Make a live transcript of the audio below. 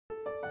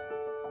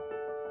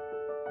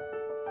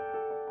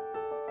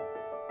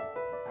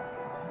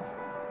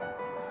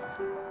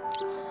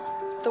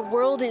The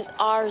world is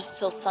ours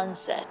till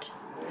sunset,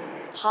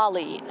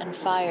 holly and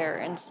fire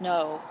and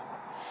snow,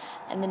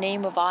 and the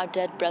name of our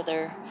dead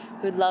brother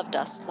who loved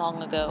us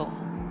long ago.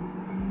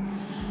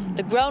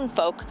 The grown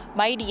folk,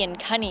 mighty and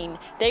cunning,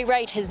 they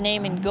write his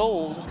name in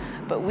gold,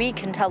 but we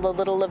can tell a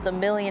little of the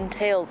million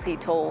tales he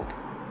told.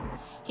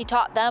 He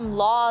taught them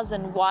laws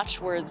and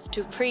watchwords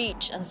to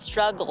preach and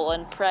struggle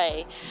and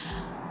pray,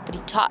 but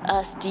he taught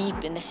us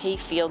deep in the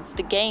hayfields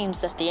the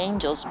games that the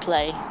angels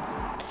play.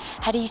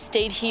 Had he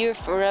stayed here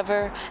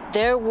forever,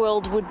 their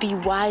world would be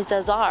wise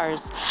as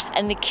ours,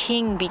 and the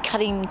king be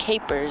cutting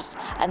capers,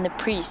 and the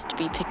priest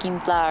be picking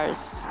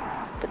flowers.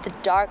 But the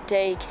dark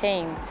day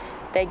came.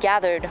 They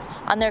gathered.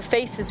 On their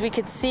faces we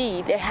could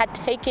see they had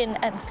taken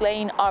and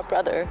slain our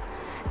brother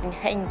and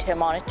hanged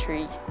him on a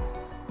tree.